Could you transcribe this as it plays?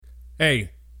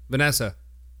Hey, Vanessa.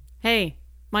 Hey,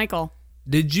 Michael.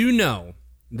 Did you know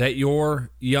that your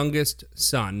youngest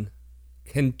son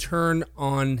can turn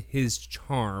on his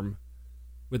charm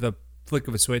with a flick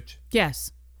of a switch?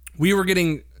 Yes. We were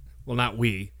getting, well, not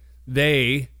we,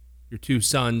 they, your two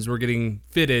sons, were getting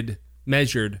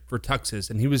measured for tuxes,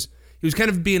 and he was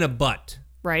kind of being a butt.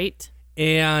 Right.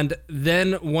 And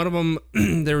then one of them,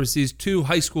 there was these two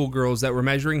high school girls that were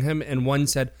measuring him, and one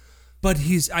said, but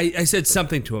I said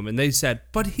something to him, and they said,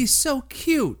 but he's so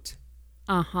cute.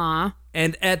 Uh-huh.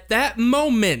 And at that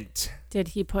moment... Did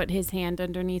he put his hand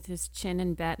underneath his chin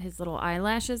and bat his little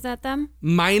eyelashes at them?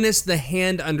 Minus the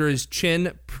hand under his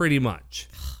chin, pretty much.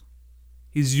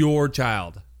 He's your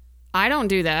child. I don't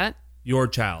do that. Your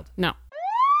child. No.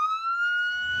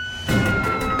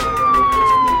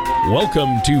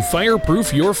 Welcome to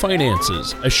Fireproof Your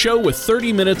Finances, a show with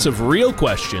 30 minutes of real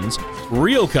questions,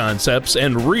 real concepts,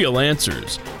 and real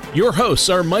answers. Your hosts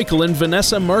are Michael and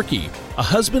Vanessa Markey, a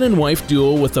husband and wife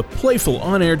duo with a playful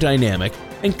on-air dynamic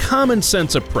and common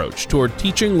sense approach toward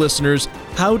teaching listeners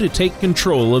how to take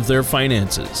control of their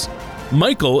finances.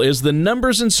 Michael is the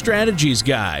numbers and strategies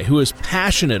guy who is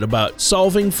passionate about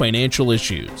solving financial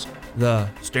issues. The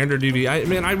standard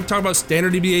deviation. I talk about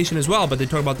standard deviation as well, but they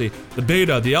talk about the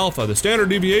beta, the alpha, the standard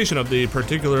deviation of the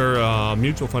particular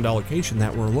mutual fund allocation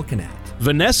that we're looking at.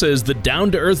 Vanessa is the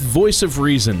down-to-earth voice of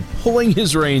reason, pulling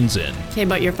his reins in. Okay,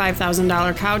 but your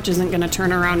 $5,000 couch isn't going to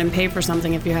turn around and pay for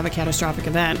something if you have a catastrophic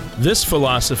event. This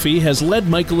philosophy has led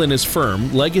Michael and his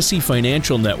firm, Legacy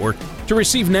Financial Network, to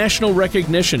receive national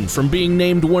recognition from being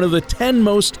named one of the 10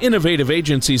 most innovative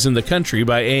agencies in the country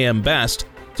by AM Best,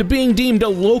 to being deemed a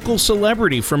local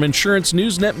celebrity from Insurance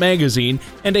Newsnet magazine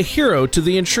and a hero to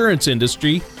the insurance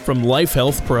industry from Life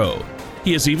Health Pro.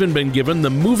 He has even been given the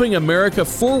Moving America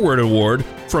Forward Award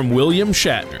from William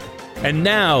Shatner. And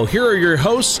now, here are your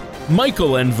hosts,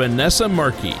 Michael and Vanessa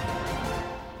Markey.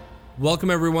 Welcome,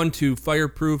 everyone, to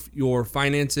Fireproof Your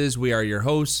Finances. We are your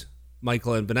hosts,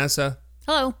 Michael and Vanessa.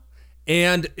 Hello.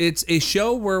 And it's a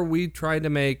show where we try to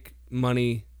make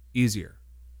money easier.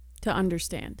 To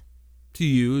understand. To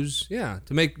use, to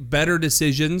make better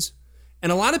decisions.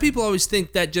 And a lot of people always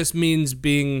think that just means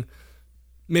being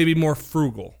maybe more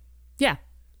frugal. Yeah.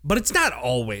 But it's not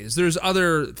always. There's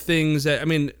other things that,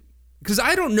 because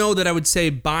I don't know that I would say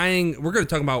buying, we're going to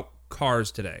talk about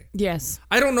cars today. Yes.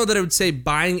 I don't know that I would say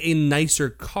buying a nicer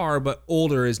car but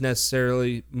older is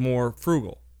necessarily more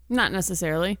frugal. Not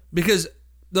necessarily. Because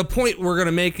the point we're going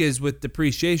to make is with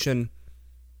depreciation,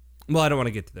 well, I don't want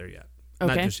to get to there yet.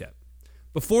 Okay. Not just yet.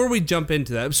 Before we jump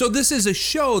into that, so this is a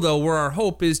show, though, where our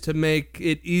hope is to make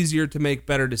it easier to make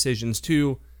better decisions,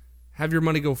 to have your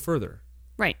money go further.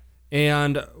 Right.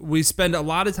 And we spend a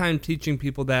lot of time teaching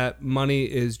people that money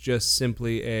is just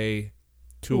simply a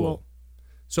tool.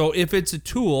 So if it's a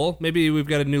tool, maybe we've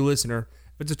got a new listener.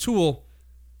 If it's a tool,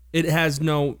 it has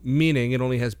no meaning. It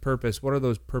only has purpose. What are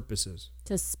those purposes?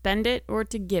 To spend it or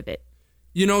to give it.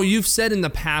 You know, you've said in the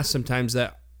past sometimes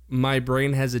that my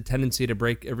brain has a tendency to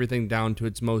break everything down to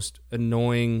its most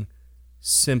annoying,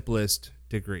 simplest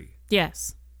degree.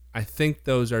 Yes. I think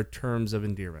those are terms of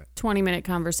endearment. 20-minute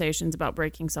conversations about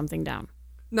breaking something down.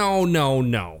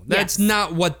 No. That's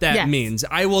not what that means.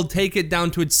 I will take it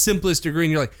down to its simplest degree,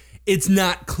 and you're like, it's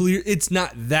not clear. It's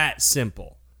not that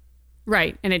simple.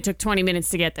 Right, and it took 20 minutes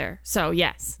to get there. So,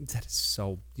 yes. That is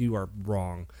so, you are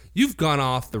wrong. You've gone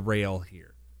off the rail here.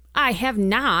 I have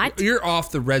not. You're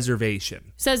off the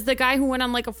reservation. Says the guy who went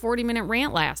on like a 40-minute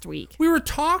rant last week. We were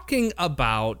talking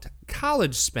about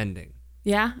college spending.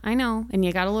 Yeah, I know. And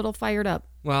you got a little fired up.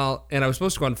 Well, and I was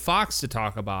supposed to go on Fox to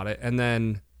talk about it, and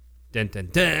then,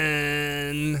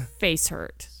 dun. Face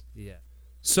hurt. Yeah.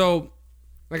 So,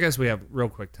 I guess we have real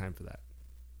quick time for that.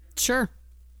 Sure.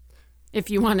 If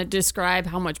you want to describe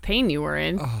how much pain you were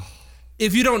in.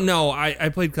 If you don't know, I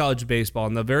played college baseball,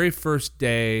 and the very first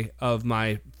day of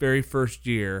my very first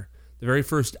year, the very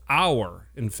first hour,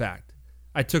 in fact,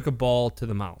 I took a ball to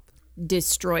the mouth.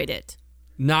 Destroyed it.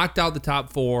 Knocked out the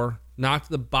top four,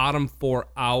 knocked the bottom four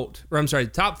out.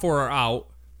 The top four are out.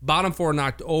 Bottom four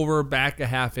knocked over, back a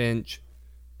half inch.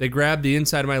 They grabbed the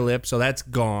inside of my lip, so that's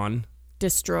gone.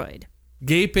 Destroyed.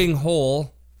 Gaping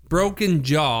hole, broken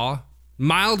jaw,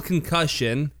 mild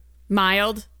concussion.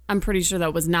 Mild? I'm pretty sure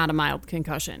that was not a mild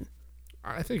concussion.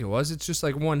 I think it was. It's just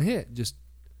like one hit, just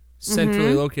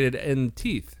centrally located in the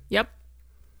teeth. Yep.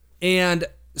 And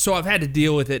so I've had to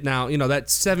deal with it now. You know,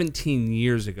 that's 17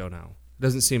 years ago now. It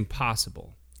doesn't seem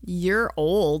possible. You're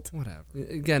old. Whatever.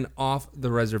 Again, off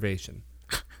the reservation.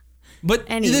 But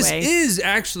anyway. This is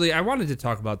actually, I wanted to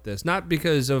talk about this, not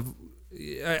because of,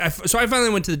 so I finally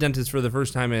went to the dentist for the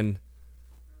first time in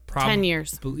 10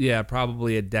 years. Yeah,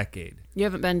 probably a decade. You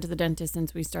haven't been to the dentist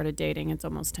since we started dating. It's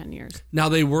almost 10 years. Now,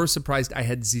 they were surprised I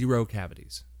had 0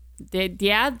 cavities.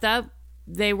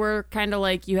 They were kind of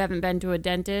like, you haven't been to a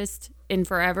dentist in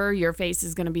forever. Your face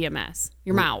is going to be a mess.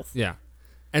 Your mouth. Yeah.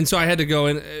 And so I had to go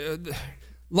in.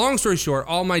 Long story short,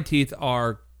 all my teeth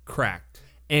are cracked.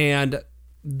 And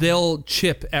they'll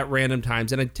chip at random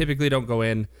times. And I typically don't go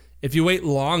in. If you wait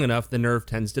long enough, the nerve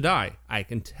tends to die. I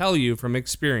can tell you from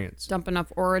experience. Dump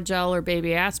enough Oragel or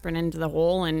baby aspirin into the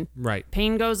hole and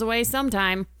pain goes away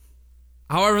sometime.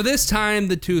 However, this time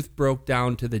the tooth broke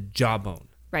down to the jawbone.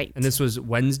 Right. And this was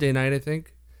Wednesday night, I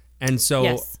think. And so,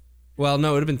 yes. Well, no,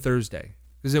 it would have been Thursday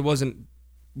because it wasn't,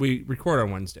 we record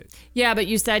on Wednesdays. Yeah, but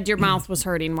you said your mouth was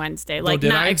hurting Wednesday. Like,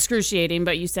 not excruciating,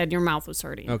 but you said your mouth was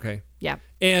hurting. Okay. Yeah.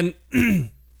 And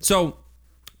so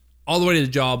all the way to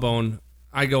the jawbone,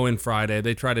 I go in Friday.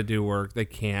 They try to do work. They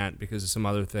can't because of some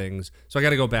other things. So I got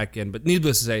to go back in. But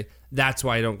needless to say, that's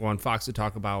why I don't go on Fox to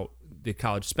talk about the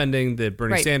college spending, the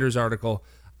Bernie Sanders article.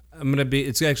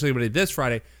 It's actually going to be this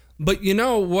Friday. But you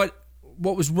know what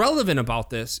was relevant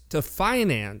about this to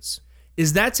finance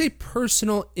is that's a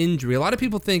personal injury. A lot of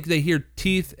people think they hear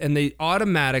teeth and they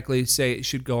automatically say it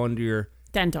should go under your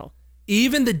dental.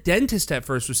 Even the dentist at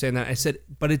first was saying that. I said,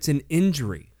 but it's an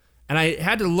injury. And I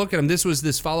had to look at him. This was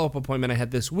this follow-up appointment I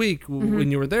had this week when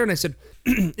you were there. And I said,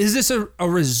 is this a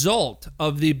result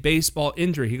of the baseball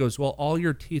injury? He goes, well, all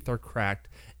your teeth are cracked.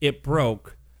 It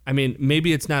broke. I mean,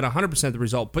 maybe it's not 100% the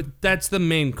result, but that's the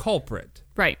main culprit.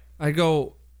 Right. I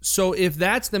go, so if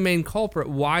that's the main culprit,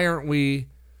 why aren't we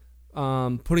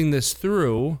putting this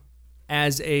through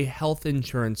as a health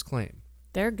insurance claim?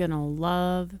 They're going to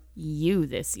love you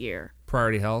this year.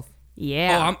 Priority Health?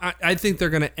 Yeah. Oh, I think they're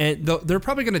going to end. They're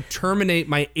probably going to terminate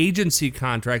my agency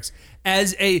contracts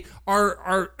as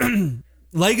our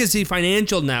Legacy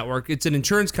Financial Network. It's an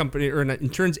insurance company or an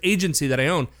insurance agency that I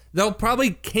own. They'll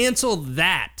probably cancel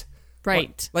that.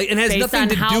 Right. Like it has based nothing on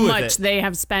to do how with much it. They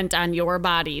have spent on your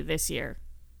body this year.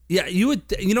 Yeah, you would.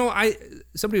 You know,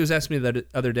 somebody was asking me the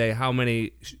other day how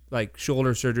many like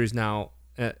shoulder surgeries now.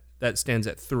 That stands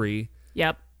at 3.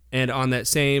 Yep. And on that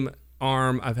same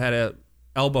arm, I've had a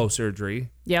elbow surgery.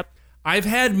 Yep. I've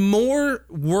had more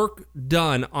work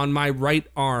done on my right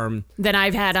arm than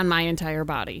I've had on my entire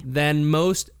body than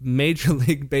most Major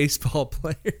League Baseball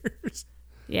players.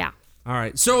 Yeah. All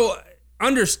right. So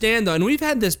understand though, and we've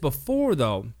had this before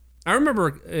though. I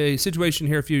remember a situation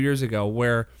here a few years ago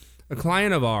where a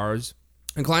client of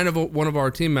one of our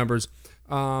team members,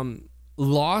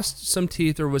 lost some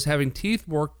teeth or was having teeth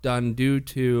work done due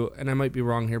to, and I might be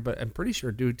wrong here, but I'm pretty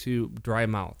sure due to dry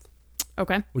mouth.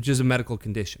 Okay. Which is a medical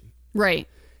condition. Right.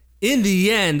 In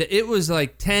the end, it was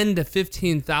like $10,000 to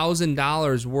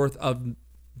 $15,000 worth of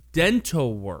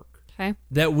dental work. Okay.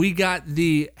 That we got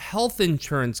the health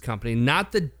insurance company,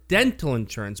 not the dental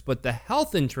insurance, but the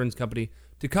health insurance company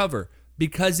to cover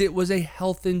because it was a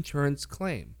health insurance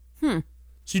claim. So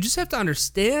you just have to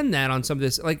understand that on some of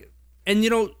this, like, and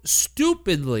you know,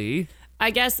 stupidly,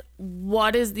 I guess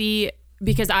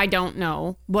because I don't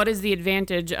know, what is the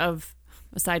advantage of,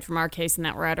 aside from our case and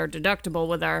that we're at our deductible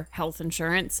with our health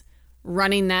insurance,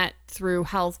 running that through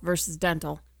health versus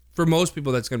dental? For most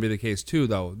people, that's going to be the case too,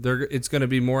 though. It's going to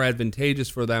be more advantageous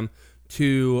for them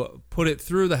to put it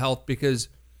through the health because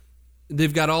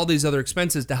they've got all these other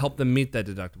expenses to help them meet that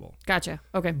deductible. Gotcha.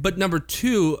 Okay. But number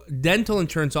 2, dental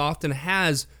insurance often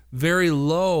has very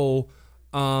low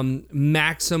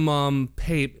maximum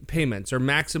payments or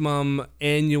maximum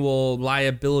annual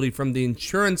liability from the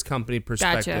insurance company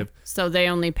perspective. Gotcha. So they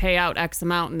only pay out X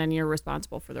amount and then you're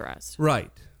responsible for the rest.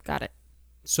 Right. Got it.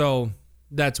 So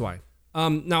that's why.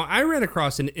 Now, I ran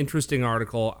across an interesting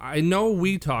article. I know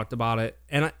we talked about it,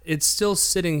 and it's still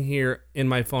sitting here in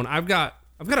my phone. I've got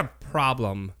a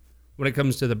problem when it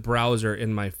comes to the browser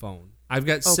in my phone. I've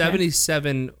got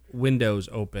 77 windows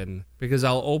open because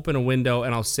I'll open a window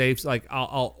and I'll save, like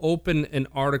I'll open an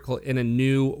article in a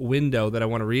new window that I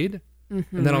want to read, and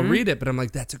then I'll read it, but I'm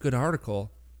like, that's a good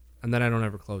article, and then I don't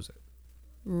ever close it.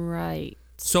 Right.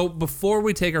 So before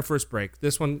we take our first break,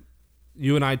 this one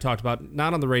you and I talked about,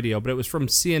 not on the radio, but it was from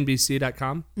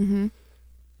CNBC.com. Mm-hmm.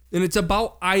 And it's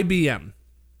about IBM,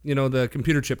 you know, the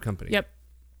computer chip company. Yep.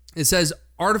 It says,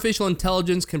 artificial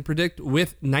intelligence can predict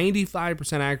with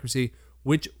 95% accuracy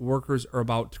which workers are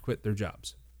about to quit their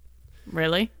jobs.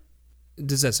 Really?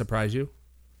 Does that surprise you?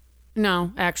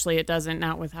 No, actually it doesn't.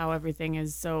 Not with how everything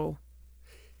is so...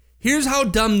 Here's how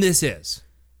dumb this is.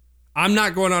 I'm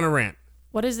not going on a rant.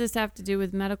 What does this have to do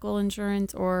with medical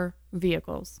insurance or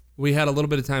vehicles? We had a little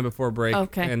bit of time before break,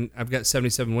 okay, and I've got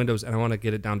 77 windows, and I want to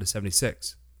get it down to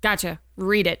 76. Gotcha.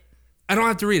 Read it. I don't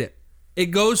have to read it. it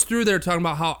goes through there talking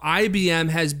about how IBM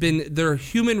has been, their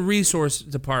human resource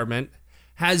department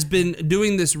has been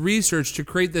doing this research to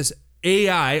create this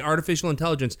AI, artificial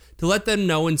intelligence, to let them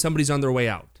know when somebody's on their way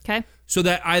out. Okay. So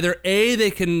that either A,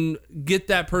 they can get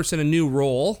that person a new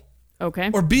role,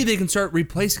 Okay. or B, they can start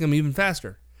replacing them even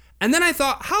faster. And then I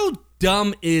thought, how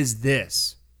dumb is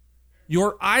this?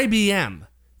 You're IBM.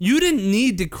 You didn't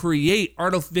need to create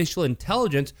artificial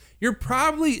intelligence. You're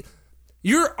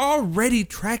already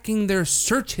tracking their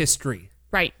search history.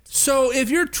 Right. So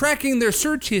if you're tracking their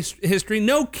search history,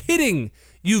 no kidding,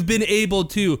 you've been able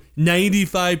to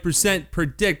 95%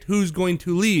 predict who's going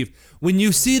to leave. When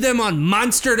you see them on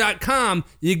monster.com,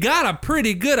 you got a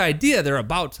pretty good idea they're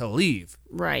about to leave.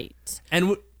 Right.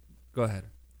 And go ahead.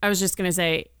 I was just going to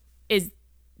say, is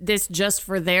this just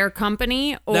for their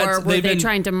company, or were they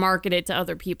trying to market it to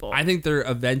other people? I think they're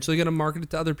eventually going to market it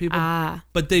to other people.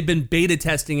 But they've been beta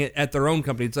testing it at their own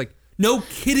company. It's like, no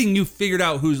kidding, you figured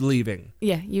out who's leaving.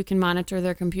 Yeah, you can monitor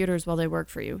their computers while they work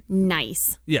for you.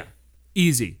 Nice. Yeah,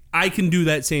 easy. I can do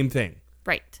that same thing.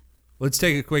 Right. Let's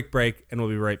take a quick break, and we'll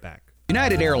be right back.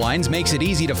 United Airlines makes it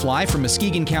easy to fly from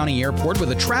Muskegon County Airport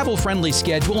with a travel-friendly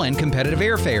schedule and competitive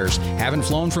airfares. Haven't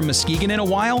flown from Muskegon in a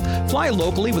while? Fly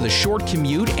locally with a short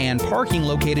commute and parking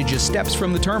located just steps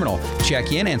from the terminal.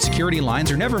 Check-in and security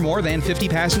lines are never more than 50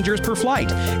 passengers per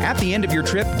flight. At the end of your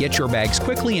trip, get your bags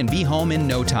quickly and be home in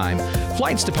no time.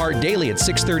 Flights depart daily at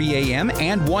 6:30 a.m.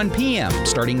 and 1 p.m.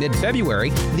 Starting mid-February,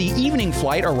 the evening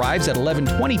flight arrives at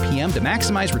 11:20 p.m. to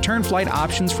maximize return flight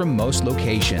options from most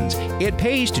locations. It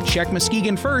pays to check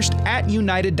Muskegon first at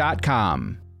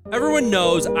united.com. Everyone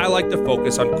knows I like to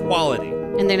focus on quality.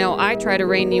 And they know I try to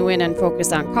rein you in and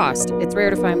focus on cost. It's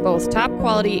rare to find both top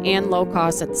quality and low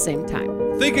cost at the same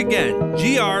time. Think again.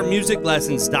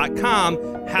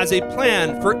 grmusiclessons.com has a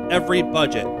plan for every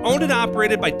budget. Owned and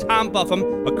operated by Tom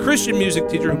Buffum, a Christian music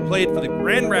teacher who played for the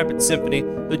Grand Rapids Symphony,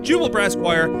 the Jubal Brass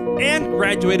Choir, and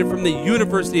graduated from the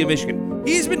University of Michigan.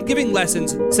 He's been giving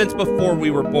lessons since before we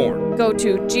were born. Go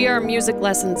to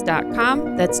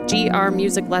grmusiclessons.com. That's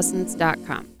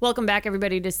grmusiclessons.com. Welcome back,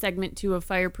 everybody, to segment 2 of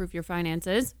Fireproof Your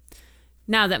Finances.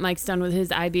 Now that Mike's done with his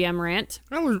IBM rant.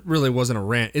 That really wasn't a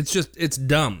rant. It's just, it's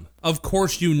dumb. Of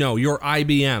course you know. You're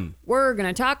IBM. We're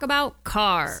going to talk about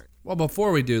cars. Well,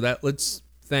 before we do that, let's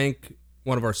thank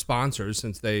one of our sponsors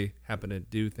since they happen to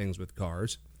do things with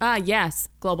cars. Yes.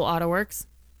 Global Auto Works.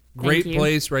 Great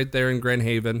place right there in Grand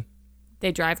Haven.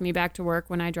 They drive me back to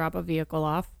work when I drop a vehicle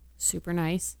off. Super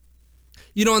nice.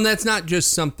 You know, and that's not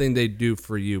just something they do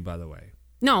for you, by the way.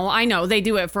 No, I know. They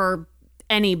do it for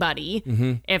anybody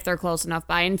if they're close enough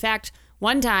by. In fact,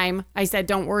 one time I said,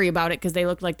 don't worry about it because they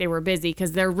looked like they were busy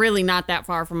because they're really not that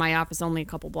far from my office, only a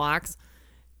couple blocks.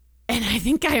 And I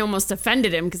think I almost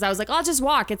offended him because I was like, I'll just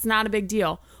walk. It's not a big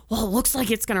deal. Well, it looks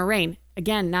like it's going to rain.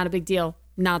 Again, not a big deal.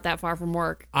 Not that far from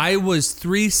work. I was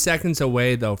 3 seconds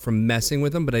away, though, from messing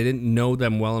with them, but I didn't know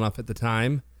them well enough at the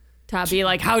time. To be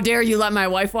like, how dare you let my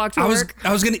wife walk to work?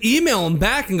 I was going to email them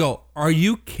back and go, are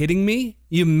you kidding me?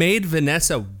 You made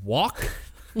Vanessa walk?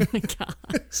 Oh my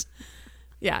gosh.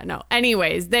 Yeah, no.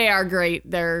 Anyways, they are great.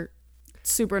 They're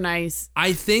super nice.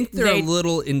 I think they're a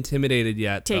little intimidated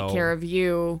yet, Take care of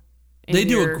you. They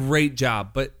do a great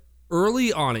job, but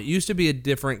early on, it used to be a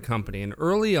different company, and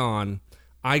early on,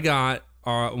 I got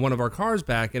one of our cars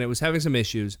back, and it was having some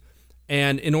issues,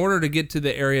 and in order to get to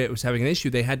the area it was having an issue,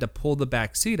 they had to pull the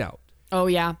back seat out. Oh,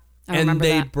 yeah. I remember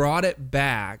that. And they brought it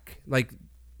back,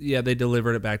 they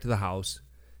delivered it back to the house,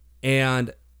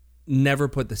 and never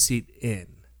put the seat in.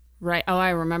 Right. Oh, I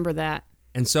remember that.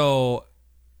 And so,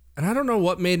 and I don't know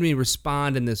what made me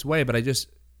respond in this way, but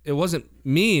it wasn't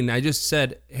mean. I just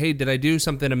said, hey, did I do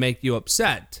something to make you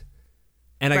upset?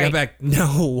 And I got back,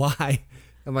 no, why?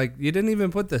 I'm like, you didn't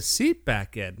even put the seat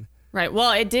back in. Right.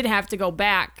 Well, it did have to go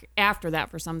back after that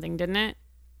for something, didn't it?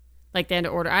 Like they had to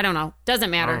order. I don't know.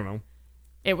 Doesn't matter. I don't know.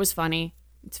 It was funny.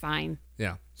 It's fine.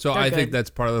 Yeah. So They're I good. think that's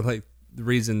part of the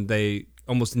reason they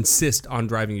almost insist on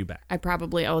driving you back. I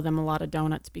probably owe them a lot of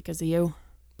donuts because of you.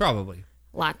 Probably.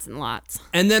 Lots and lots.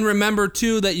 And then remember,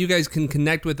 too, that you guys can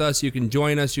connect with us. You can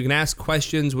join us. You can ask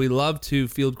questions. We love to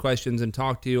field questions and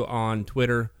talk to you on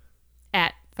Twitter.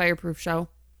 At Fireproof Show.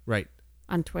 Right.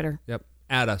 On Twitter. Yep.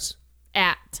 At us.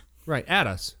 At. Right. At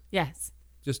us. Yes.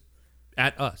 Just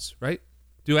at us, right?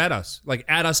 Do at us. Like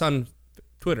at us on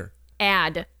Twitter.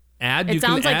 Add. Add? It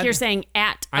sounds like you're saying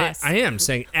at us. I am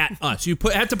saying at us. You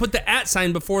have to put the at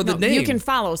sign before the name. You can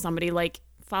follow somebody,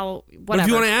 follow whatever. But if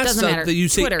you want to ask Doesn't something, matter. you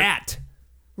say Twitter. at.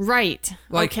 Right.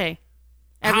 Okay.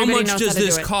 How Everybody much knows does how to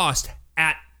this do it. cost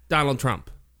at Donald Trump?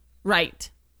 Right.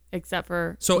 Except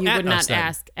for So you at would us not then.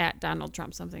 ask at Donald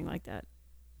Trump something like that.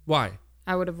 Why?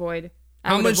 I would avoid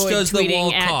How much avoid does the tweeting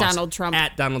wall at cost? Donald Trump.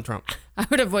 At Donald Trump. I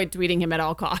would avoid tweeting him at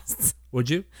all costs. Would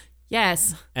you?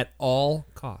 Yes. At all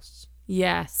costs.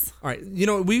 Yes. All right. You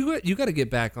know, you got to get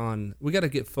back on. We got to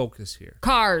get focused here.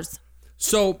 Cars.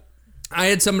 So I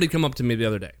had somebody come up to me the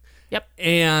other day. Yep.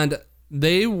 And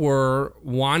they wanted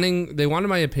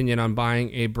my opinion on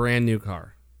buying a brand new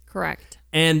car. Correct.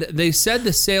 And they said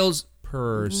the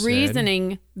salesperson.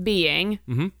 Reasoning being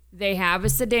they have a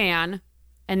sedan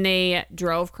and they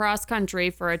drove cross country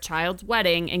for a child's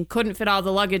wedding and couldn't fit all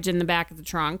the luggage in the back of the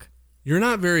trunk. You're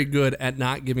not very good at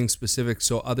not giving specifics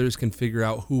so others can figure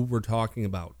out who we're talking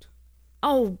about.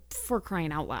 Oh, for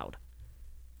crying out loud.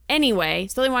 Anyway,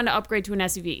 so they wanted to upgrade to an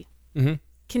SUV. Mm-hmm.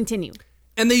 Continue.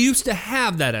 And they used to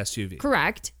have that SUV.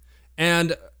 Correct.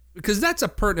 And because that's a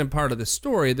pertinent part of the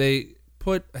story, they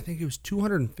put, I think it was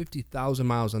 250,000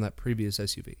 miles on that previous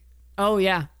SUV. Oh,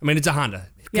 yeah. I mean, it's a Honda.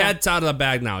 Yeah. Cat's out of the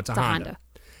bag now. It's a Honda. Honda.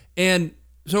 And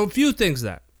so a few things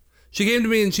that. She came to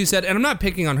me and she said, and I'm not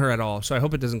picking on her at all, so I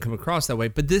hope it doesn't come across that way,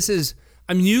 but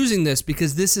I'm using this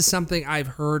because this is something I've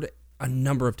heard a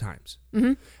number of times.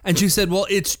 Mm-hmm. And she said, well,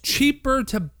 it's cheaper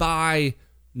to buy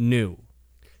new.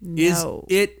 No. Is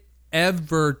it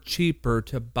ever cheaper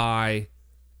to buy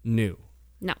new?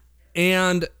 No.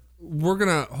 And we're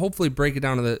going to hopefully break it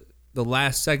down to the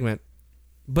last segment,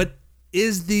 but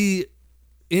is the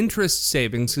interest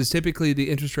savings, because typically the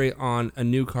interest rate on a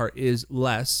new car is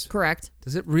less. Correct.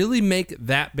 Does it really make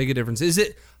that big a difference?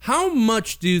 How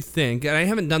much do you think, and I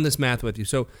haven't done this math with you,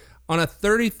 so on a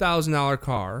 $30,000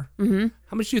 car,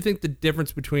 how much do you think the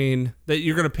difference between that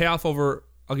you're going to pay off over,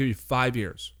 I'll give you 5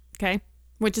 years. Okay.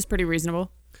 Which is pretty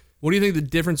reasonable. What do you think the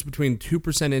difference between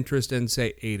 2% interest and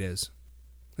say 8 is?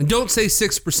 And don't say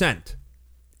 6%.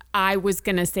 I was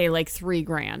going to say like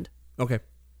 $3,000. Okay.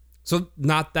 So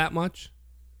not that much?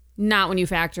 Not when you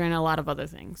factor in a lot of other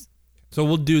things. So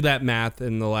we'll do that math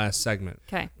in the last segment.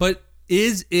 Okay. But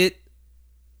is it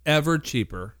ever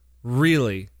cheaper,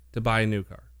 really, to buy a new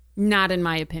car? Not in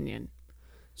my opinion.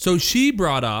 So she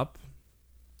brought up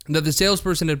that the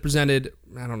salesperson had presented,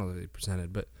 I don't know that they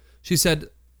presented, but she said,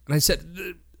 and I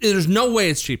said, there's no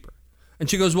way it's cheaper. And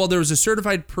she goes, well, there was a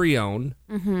certified pre-owned,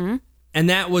 and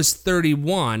that was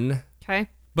 31, Okay.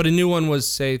 but a new one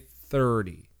was, say,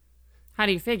 30. How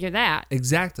do you figure that?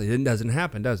 Exactly. It doesn't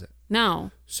happen, does it?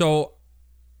 No. So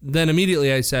then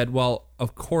immediately I said, well,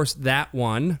 of course that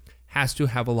one has to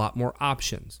have a lot more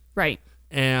options. Right.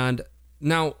 And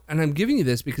now, and I'm giving you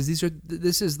this because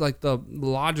this is like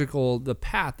the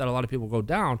path that a lot of people go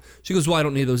down. She goes, well, I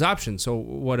don't need those options, so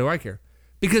what do I care?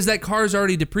 Because that car is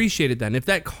already depreciated then. If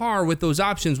that car with those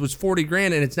options was $40,000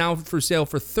 and it's now for sale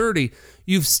for $30,000,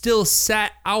 you've still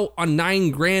sat out on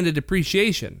 $9,000 of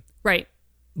depreciation. Right.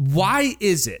 Why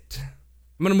is it?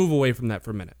 I'm going to move away from that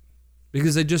for a minute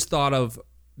because I just thought of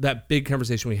that big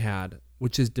conversation we had,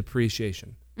 which is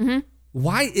depreciation. Mm-hmm.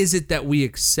 Why is it that we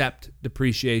accept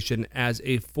depreciation as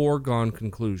a foregone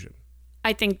conclusion?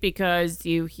 I think because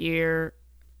you hear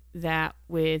that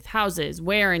with houses,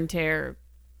 wear and tear,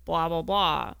 blah, blah,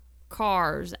 blah,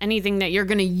 cars, anything that you're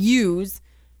going to use,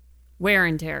 wear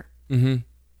and tear. Mm-hmm.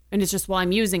 And it's just, well,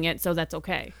 I'm using it, so that's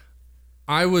okay.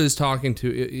 I was talking to,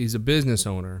 he's a business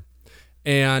owner,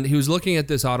 and he was looking at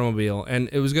this automobile, and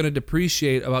it was going to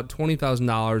depreciate about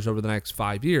 $20,000 over the next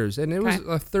 5 years. And it was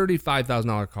a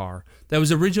 $35,000 car that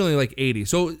was originally like $80,000.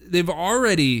 So they've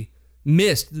already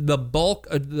missed the bulk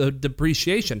of the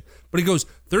depreciation. But he goes,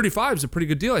 35 is a pretty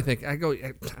good deal, I think. I go,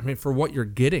 I mean, for what you're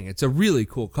getting, it's a really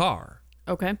cool car.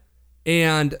 Okay.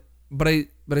 But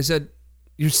I said,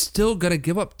 you're still going to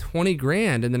give up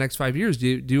 $20,000 in the next 5 years.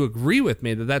 Do you agree with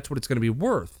me that that's what it's going to be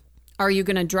worth? Are you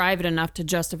going to drive it enough to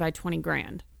justify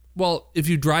 $20,000? Well, if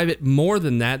you drive it more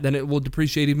than that, then it will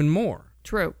depreciate even more.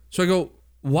 True. So I go,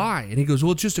 why? And he goes,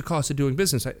 well, it's just a cost of doing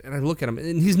business. And I look at him,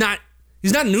 and he's not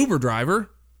an Uber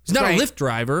driver. He's not a Lyft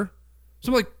driver.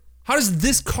 So I'm like, how does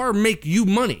this car make you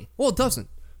money? Well, it doesn't.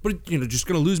 But just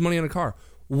going to lose money on a car.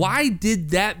 Why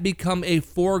did that become a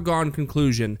foregone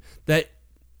conclusion that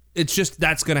it's just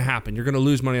that's going to happen? You're going to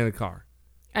lose money on a car.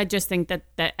 I just think that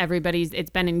it's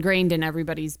been ingrained in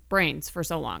everybody's brains for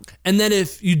so long. And then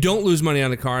if you don't lose money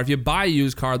on a car, if you buy a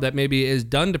used car that maybe is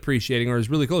done depreciating or is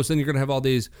really close, then you're going to have all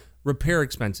these repair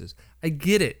expenses. I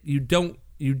get it. You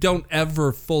don't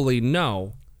ever fully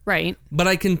know. Right. But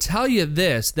I can tell you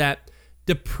this, that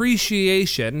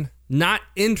depreciation, not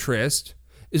interest,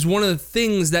 is one of the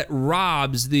things that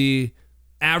robs the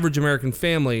average American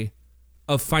family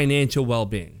of financial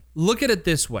well-being. Look at it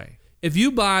this way. If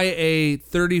you buy a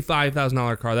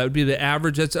 $35,000 car, that would be the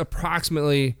average. That's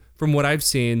approximately, from what I've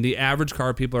seen, the average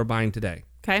car people are buying today.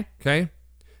 Okay. Okay?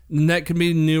 And that can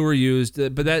be new or used,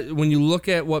 but that when you look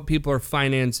at what people are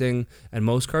financing, and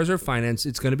most cars are financed,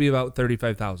 it's going to be about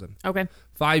 $35,000. Okay.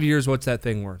 5 years, what's that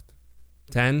thing worth?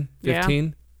 10, 15?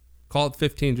 Yeah. Call it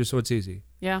 15 just so it's easy.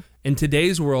 Yeah. In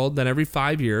today's world, then every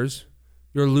 5 years,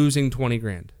 you're losing 20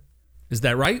 grand. Is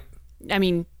that right? I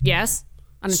mean, yes,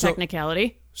 on a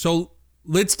technicality. So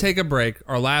let's take a break,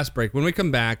 our last break. When we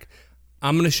come back,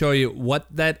 I'm going to show you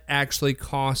what that actually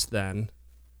costs then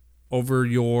over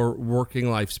your working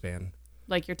lifespan.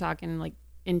 Like you're talking like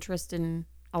interest and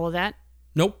all of that?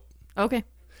 Nope. Okay.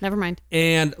 Never mind.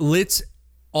 And let's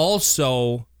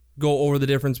also go over the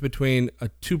difference between a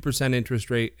 2% interest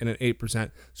rate and an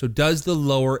 8%. So does the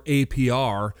lower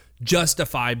APR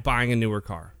justify buying a newer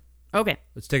car? Okay.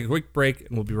 Let's take a quick break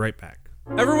and we'll be right back.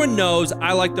 Everyone knows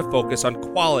I like to focus on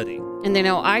quality. And they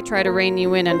know I try to rein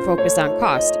you in and focus on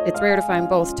cost. It's rare to find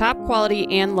both top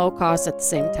quality and low cost at the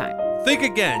same time. Think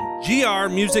again.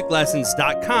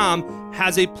 grmusiclessons.com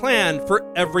has a plan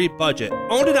for every budget.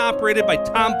 Owned and operated by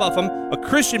Tom Buffum, a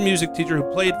Christian music teacher who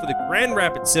played for the Grand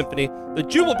Rapids Symphony, the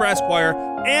Jubal Brass Choir,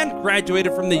 and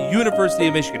graduated from the University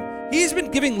of Michigan. He's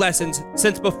been giving lessons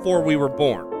since before we were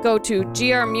born. Go to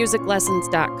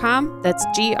grmusiclessons.com. That's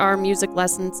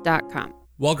grmusiclessons.com.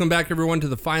 Welcome back, everyone, to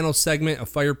the final segment of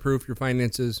Fireproof Your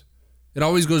Finances. It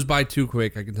always goes by too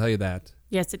quick, I can tell you that.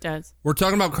 Yes, it does. We're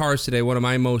talking about cars today, one of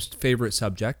my most favorite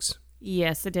subjects.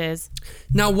 Yes, it is.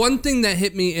 Now, one thing that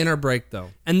hit me in our break,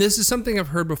 though, and this is something I've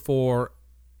heard before,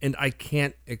 and I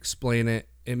can't explain it.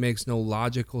 It makes no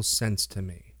logical sense to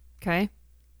me. Okay.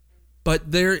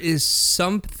 But there is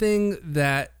something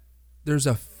that there's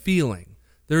a feeling.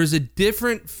 There is a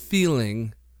different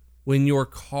feeling when your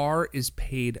car is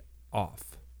paid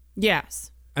off.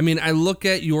 Yes. I mean, I look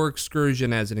at your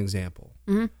Excursion as an example.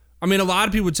 Mm-hmm. I mean, a lot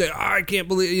of people would say, I can't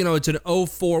believe, it's an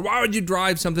 04. Why would you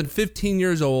drive something 15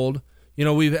 years old?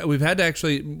 We've had to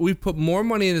actually, we've put more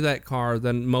money into that car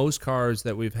than most cars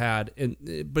that we've had,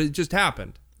 but it just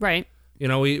happened. Right.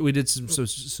 We did some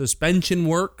suspension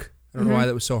work. I don't know why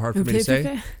that was so hard for me to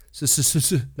say.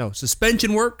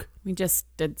 Suspension work. We just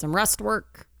did some rust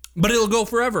work. But it'll go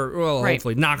forever. Well, right.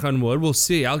 Hopefully, knock on wood. We'll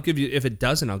see. I'll give you, if it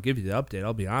doesn't, I'll give you the update.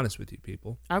 I'll be honest with you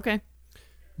people. Okay.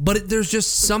 But there's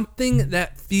just something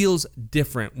that feels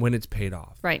different when it's paid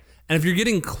off. Right. And if you're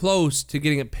getting close to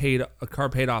getting a car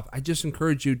paid off, I just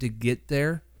encourage you to get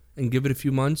there and give it a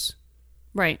few months.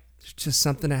 Right. It's just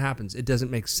something that happens. It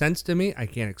doesn't make sense to me. I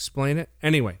can't explain it.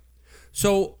 Anyway,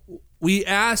 so we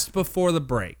asked before the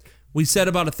break. We said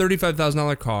about a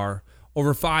 $35,000 car,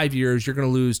 over 5 years, you're going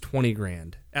to lose 20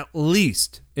 grand, at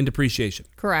least, in depreciation.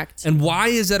 Correct. And why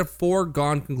is that a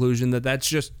foregone conclusion that that's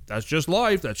just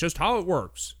life, that's just how it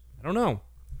works? I don't know.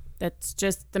 That's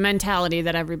just the mentality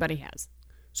that everybody has.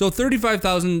 So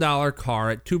 $35,000 car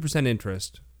at 2%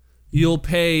 interest, you'll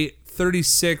pay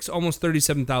almost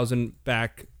 $37,000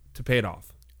 back to pay it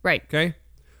off. Right. Okay?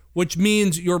 Which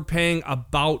means you're paying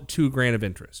about 2 grand of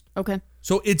interest. Okay.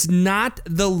 So it's not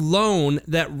the loan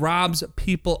that robs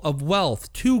people of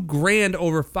wealth. 2 grand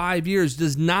over 5 years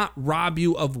does not rob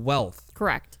you of wealth.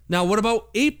 Correct. Now, what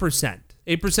about 8%?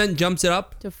 8% jumps it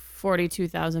up to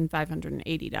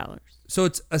 $42,580. So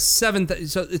it's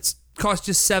so it's cost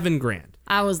you 7 grand.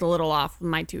 I was a little off with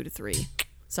my 2 to 3.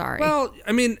 Sorry. Well,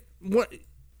 I mean, what?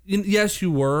 Yes,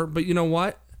 you were, but you know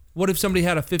what? What if somebody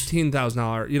had a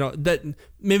 $15,000, that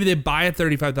maybe they buy a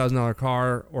 $35,000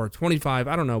 car or a $25,000,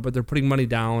 I don't know, but they're putting money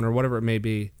down or whatever it may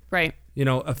be. Right. A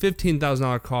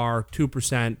 $15,000 car,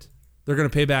 2%, they're going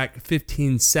to pay back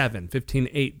 $15,700,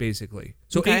 $15,800 basically.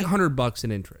 So okay. $800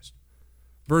 in interest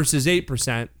versus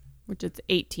 8%, which is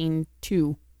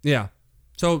 $18,200. Yeah.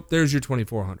 So there's your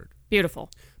 $2,400. Beautiful.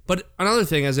 But another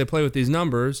thing, as I play with these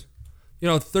numbers,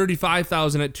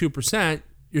 $35,000 at 2%.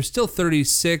 You're still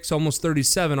 36, almost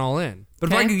 37 all in.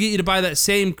 But if I could get you to buy that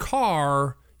same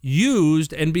car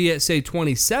used and be at, say,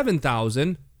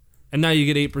 27,000, and now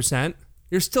you get 8%,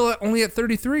 you're still only at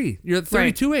 33. You're at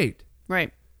 32.8.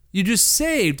 Right. You just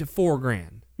saved 4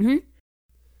 grand.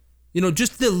 Mm-hmm.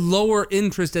 Just the lower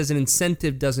interest as an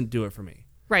incentive doesn't do it for me.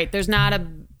 Right. There's not a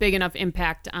big enough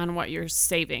impact on what you're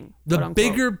saving. The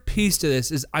bigger piece to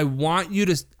this is I want you,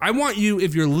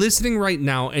 if you're listening right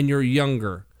now and you're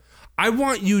younger, I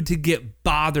want you to get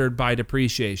bothered by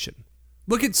depreciation.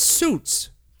 Look at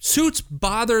suits. Suits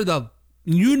bother the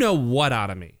you-know-what out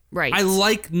of me. Right. I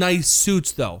like nice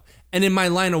suits, though. And in my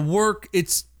line of work,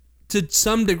 it's to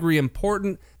some degree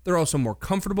important. They're also more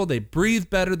comfortable. They breathe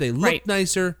better. They look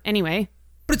nicer. Anyway.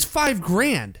 But it's 5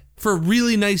 grand for a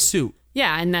really nice suit.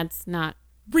 Yeah, and that's not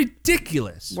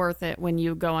ridiculous. Worth it when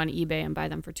you go on eBay and buy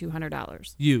them for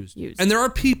 $200. Used. And there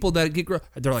are people that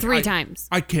they're like 3 times.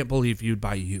 I can't believe you'd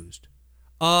buy used.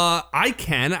 I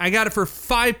can. I got it for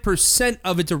 5%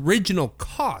 of its original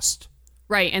cost.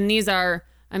 Right. And these are,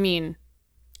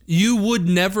 You would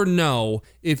never know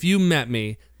if you met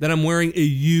me that I'm wearing a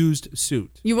used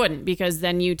suit. you wouldn't, because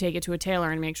then you take it to a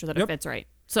tailor and make sure that it fits right.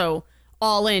 So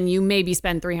all in, you maybe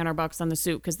spend $300 on the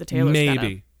suit because the tailor's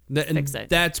Maybe. fix it.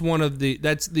 That's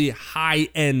the high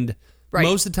end. Right.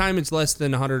 Most of the time it's less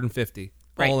than 150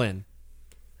 all Right. in.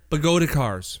 But go to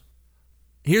cars.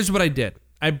 Here's what I did.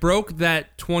 I broke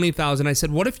that 20,000. I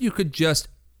said, what if you could just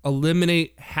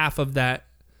eliminate half of that,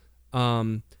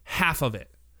 half of it?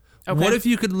 Okay. What if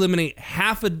you could eliminate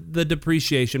half of the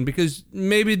depreciation, because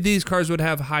maybe these cars would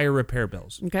have higher repair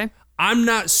bills. Okay. I'm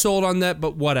not sold on that,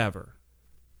 but whatever.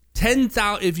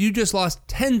 If you just lost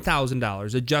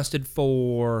 $10,000 adjusted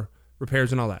for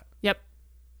repairs and all that, Yep.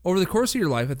 over the course of your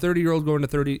life, a 30-year-old going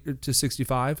to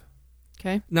 65.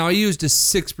 Okay. Now, I used a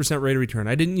 6% rate of return.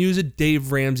 I didn't use a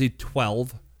Dave Ramsey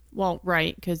 12. Well,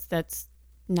 right, because that's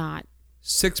not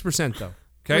 6% though.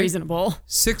 Okay. reasonable.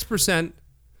 6%.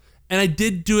 And I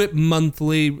did do it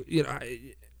monthly.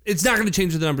 It's not going to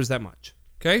change the numbers that much.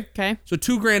 Okay. Okay. So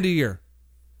 $2,000 a year.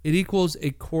 It equals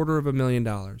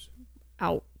 $250,000.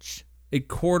 Ouch.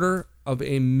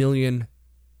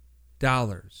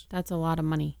 $250,000. That's a lot of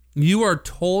money. You are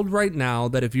told right now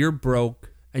that if you're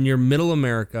broke and you're middle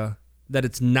America, that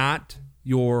it's not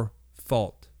your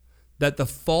fault. That the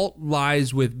fault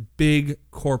lies with big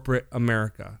corporate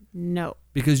America. No.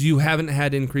 Because you haven't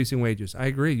had increasing wages. I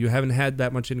agree. You haven't had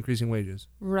that much increasing wages.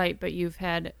 Right, but you've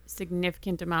had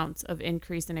significant amounts of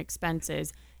increase in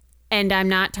expenses. And I'm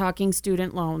not talking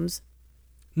student loans.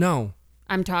 No.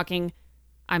 I'm talking,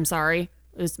 I'm sorry,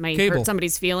 this may Cable. hurt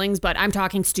somebody's feelings, but I'm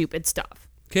talking stupid stuff.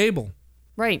 Cable.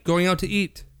 Right. Going out to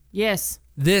eat. Yes.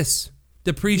 This.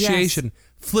 Depreciation.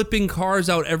 Flipping cars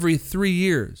out every 3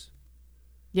 years.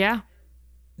 Yeah.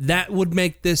 That would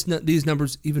make these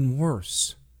numbers even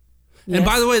worse. Yes. And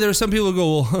by the way, there are some people who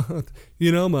go,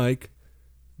 well, Mike,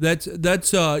 that's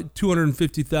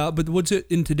 250,000, but what's it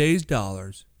in today's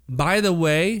dollars? By the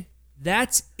way,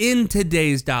 that's in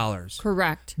today's dollars.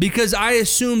 Correct. Because I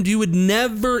assumed you would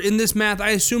never, in this math,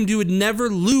 I assumed you would never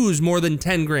lose more than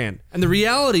 10 grand. And the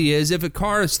reality is, if a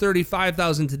car is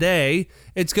 35,000 today,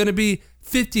 it's going to be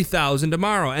 50,000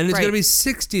 tomorrow, and it's Right. going to be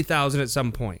 60,000 at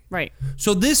some point. Right.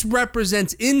 So this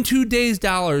represents in today's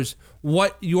dollars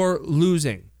what you're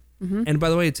losing. Mm-hmm. And by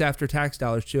the way, it's after tax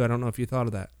dollars too. I don't know if you thought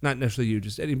of that. Not necessarily you,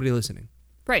 just anybody listening.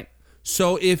 Right.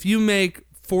 So if you make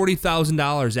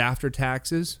 $40,000 after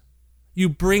taxes, you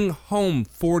bring home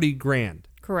 40 grand.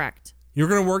 Correct. You're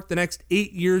going to work the next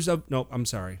 6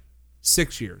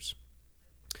 years.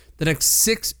 The next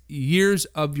 6 years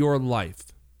of your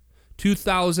life.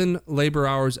 2,000 labor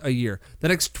hours a year. The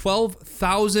next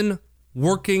 12,000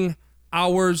 working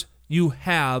hours you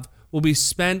have will be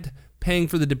spent paying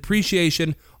for the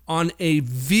depreciation on a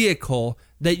vehicle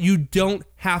that you don't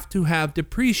have to have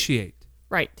depreciate.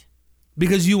 Right.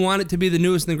 Because you want it to be the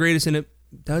newest and the greatest, and it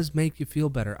does make you feel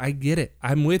better. I get it.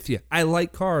 I'm with you. I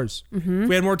like cars. Mm-hmm. If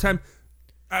we had more time,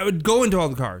 I would go into all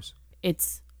the cars.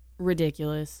 It's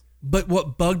ridiculous. But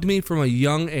what bugged me from a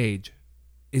young age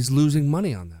is losing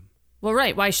money on them. Well,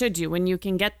 right. Why should you when you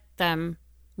can get them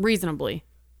reasonably?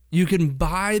 You can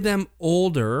buy them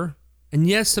older, and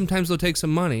yes, sometimes they'll take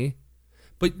some money.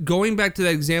 But going back to that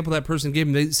example that person gave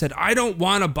me, they said, I don't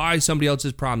want to buy somebody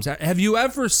else's problems. Have you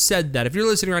ever said that? If you're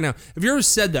listening right now, have you ever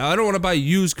said that? I don't want to buy a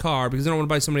used car because I don't want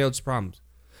to buy somebody else's problems.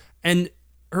 And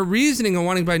her reasoning on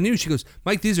wanting to buy new, she goes,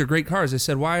 Mike, these are great cars. I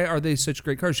said, why are they such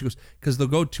great cars? She goes, because they'll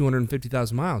go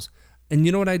 250,000 miles. And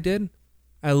you know what I did?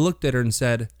 I looked at her and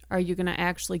said, Are you going to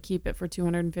actually keep it for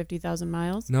 250,000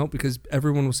 miles? no, because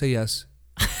everyone will say yes.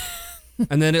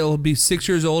 And then it'll be 6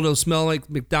 years old. It'll smell like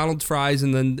McDonald's fries,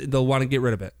 and then they'll want to get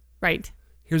rid of it. Right.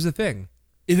 Here's the thing.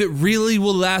 If it really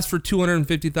will last for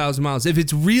 250,000 miles, if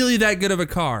it's really that good of a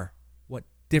car, what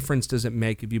difference does it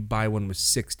make if you buy one with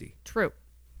 60? True.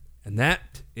 And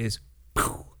that is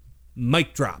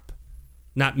mic drop.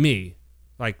 Not me,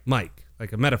 like Mike,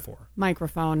 like a metaphor.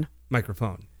 Microphone.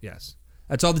 Microphone, yes.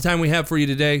 That's all the time we have for you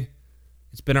today.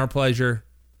 It's been our pleasure.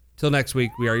 Till next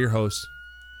week, we are your hosts.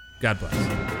 God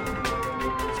bless.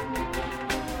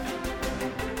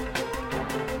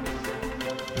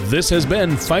 This has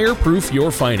been Fireproof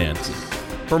Your Finances.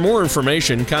 For more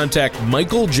information, contact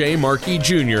Michael J. Markey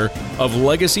Jr. of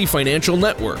Legacy Financial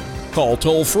Network. Call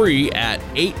toll-free at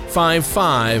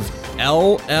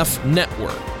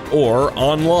 855-LF-NETWORK or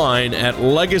online at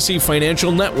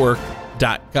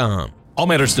legacyfinancialnetwork.com. All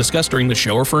matters discussed during the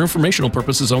show are for informational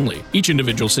purposes only. Each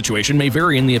individual situation may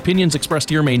vary, and the opinions expressed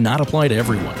here may not apply to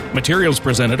everyone. Materials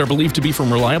presented are believed to be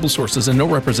from reliable sources, and no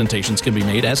representations can be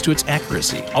made as to its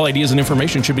accuracy. All ideas and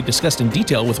information should be discussed in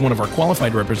detail with one of our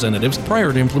qualified representatives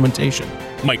prior to implementation.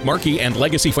 Mike Markey and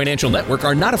Legacy Financial Network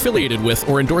are not affiliated with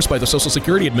or endorsed by the Social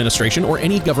Security Administration or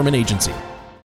any government agency.